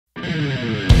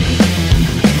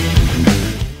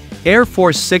Air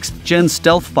Force 6th Gen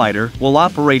stealth fighter will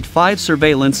operate 5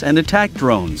 surveillance and attack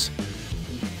drones.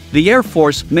 The Air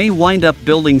Force may wind up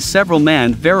building several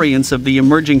manned variants of the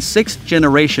emerging 6th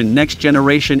generation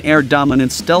next-generation air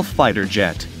dominant stealth fighter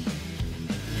jet.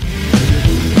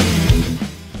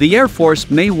 The Air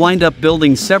Force may wind up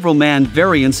building several manned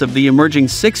variants of the emerging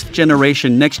 6th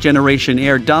generation next-generation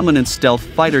air dominant stealth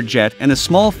fighter jet and a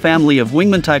small family of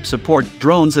wingman-type support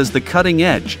drones as the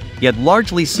cutting-edge, yet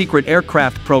largely secret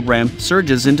aircraft program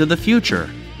surges into the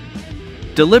future.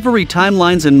 Delivery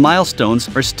timelines and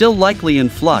milestones are still likely in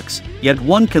flux, yet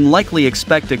one can likely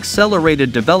expect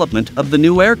accelerated development of the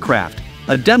new aircraft,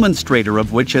 a demonstrator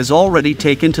of which has already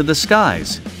taken to the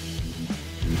skies.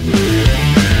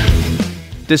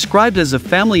 Described as a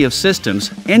family of systems,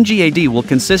 NGAD will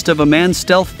consist of a manned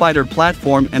stealth fighter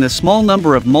platform and a small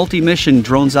number of multi-mission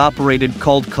drones operated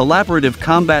called Collaborative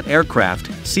Combat Aircraft,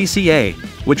 CCA,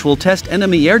 which will test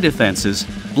enemy air defenses,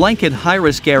 blanket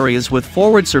high-risk areas with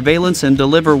forward surveillance and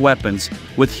deliver weapons,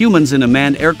 with humans in a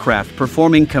manned aircraft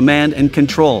performing command and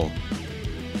control.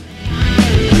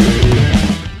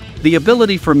 The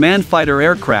ability for manned fighter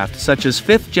aircraft such as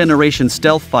 5th generation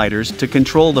stealth fighters to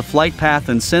control the flight path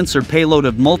and sensor payload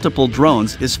of multiple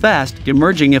drones is fast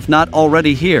emerging, if not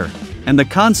already here, and the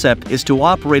concept is to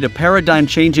operate a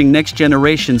paradigm-changing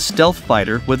next-generation stealth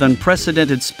fighter with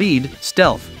unprecedented speed,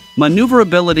 stealth,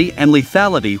 maneuverability and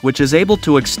lethality, which is able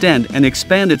to extend and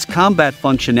expand its combat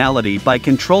functionality by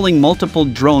controlling multiple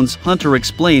drones. Hunter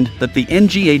explained that the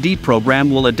NGAD program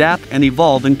will adapt and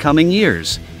evolve in coming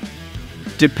years,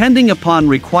 depending upon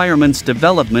requirements,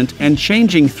 development, and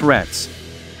changing threats.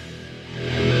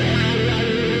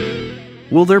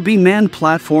 Will there be manned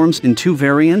platforms in 2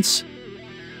 variants?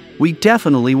 We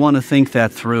definitely want to think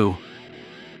that through.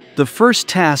 The first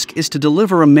task is to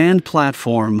deliver a manned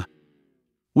platform.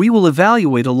 We will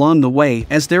evaluate along the way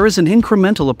as there is an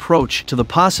incremental approach to the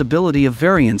possibility of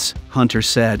variants, Hunter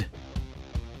said.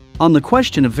 On the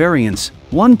question of variants,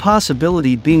 one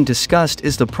possibility being discussed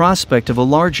is the prospect of a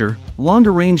larger,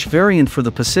 longer-range variant for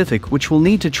the Pacific, which will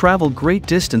need to travel great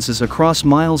distances across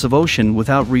miles of ocean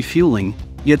without refueling,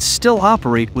 yet still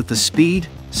operate with the speed,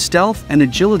 stealth, and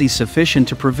agility sufficient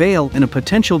to prevail in a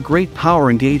potential great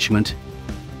power engagement.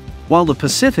 While the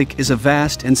Pacific is a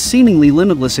vast and seemingly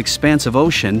limitless expanse of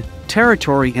ocean,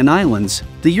 territory, and islands,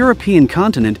 the European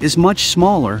continent is much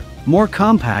smaller, more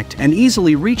compact, and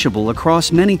easily reachable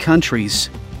across many countries.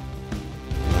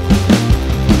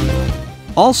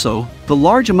 Also, the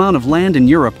large amount of land in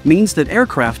Europe means that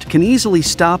aircraft can easily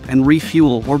stop and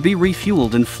refuel or be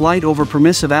refueled in flight over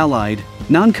permissive allied,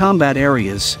 non-combat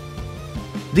areas.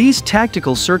 These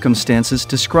tactical circumstances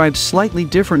describe slightly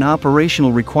different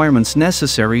operational requirements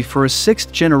necessary for a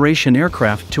 6th generation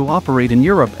aircraft to operate in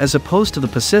Europe as opposed to the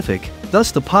Pacific,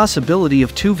 thus the possibility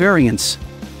of 2 variants.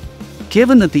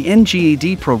 Given that the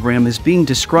NGAD program is being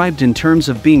described in terms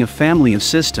of being a family of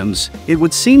systems, it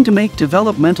would seem to make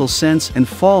developmental sense and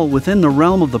fall within the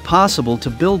realm of the possible to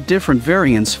build different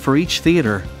variants for each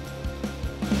theater.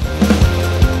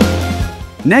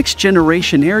 Next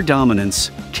generation air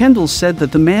dominance. Kendall said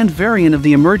that the manned variant of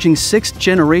the emerging 6th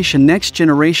generation next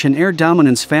generation air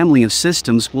dominance family of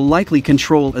systems will likely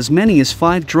control as many as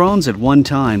 5 drones at one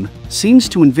time, seems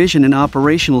to envision an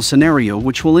operational scenario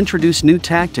which will introduce new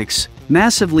tactics,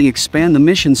 massively expand the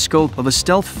mission scope of a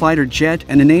stealth fighter jet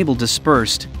and enable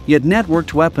dispersed, yet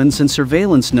networked weapons and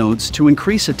surveillance nodes to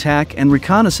increase attack and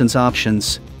reconnaissance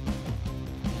options.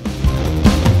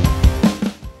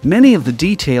 Many of the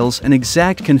details and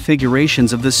exact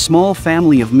configurations of this small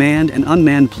family of manned and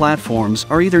unmanned platforms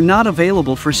are either not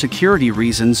available for security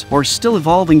reasons or still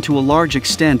evolving to a large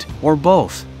extent, or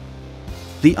both.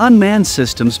 The unmanned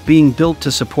systems being built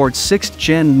to support 6th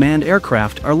gen manned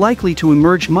aircraft are likely to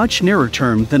emerge much nearer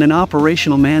term than an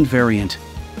operational manned variant.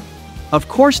 Of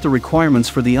course, the requirements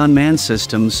for the unmanned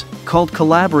systems, called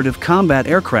Collaborative Combat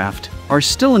Aircraft, are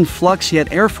still in flux,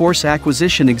 yet Air Force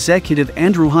Acquisition Executive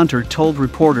Andrew Hunter told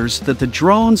reporters that the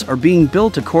drones are being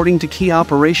built according to key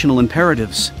operational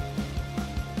imperatives.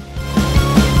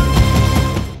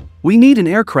 We need an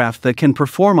aircraft that can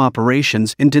perform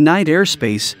operations in denied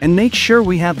airspace and make sure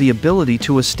we have the ability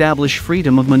to establish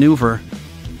freedom of maneuver.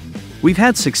 We've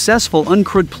had successful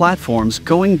uncrewed platforms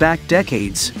going back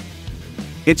decades.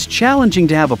 It's challenging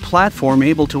to have a platform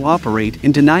able to operate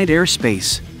in denied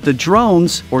airspace. The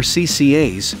drones, or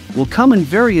CCAs, will come in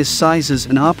various sizes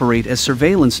and operate as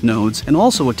surveillance nodes and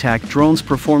also attack drones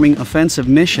performing offensive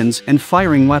missions and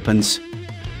firing weapons.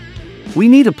 We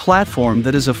need a platform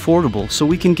that is affordable so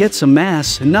we can get some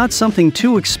mass and not something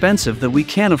too expensive that we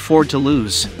can't afford to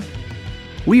lose.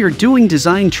 We are doing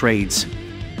design trades.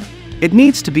 It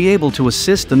needs to be able to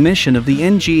assist the mission of the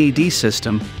NGAD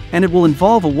system, and it will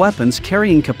involve a weapons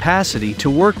carrying capacity to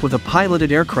work with a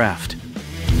piloted aircraft.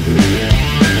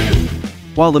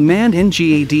 While the manned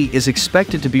NGAD is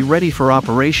expected to be ready for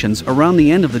operations around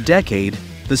the end of the decade,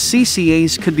 the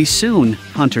CCAs could be soon,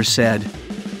 Hunter said.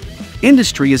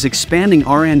 Industry is expanding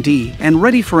R&D and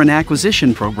ready for an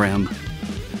acquisition program.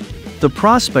 The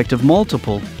prospect of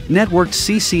multiple, networked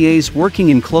CCAs working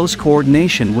in close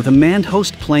coordination with a manned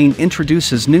host plane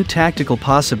introduces new tactical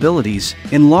possibilities,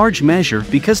 in large measure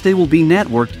because they will be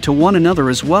networked to one another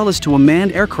as well as to a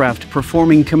manned aircraft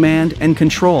performing command and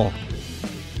control.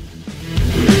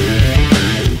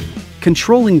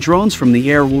 Controlling drones from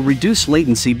the air will reduce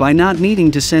latency by not needing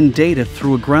to send data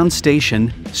through a ground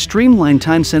station, streamline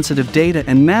time-sensitive data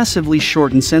and massively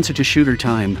shorten sensor-to-shooter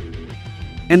time.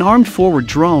 An armed forward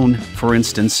drone, for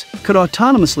instance, could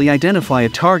autonomously identify a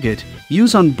target,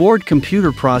 use onboard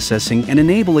computer processing and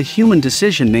enable a human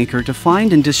decision-maker to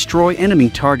find and destroy enemy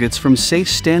targets from safe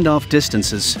standoff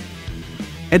distances.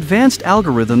 Advanced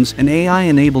algorithms and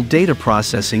AI-enabled data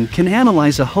processing can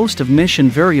analyze a host of mission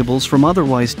variables from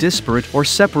otherwise disparate or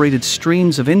separated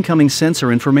streams of incoming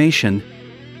sensor information,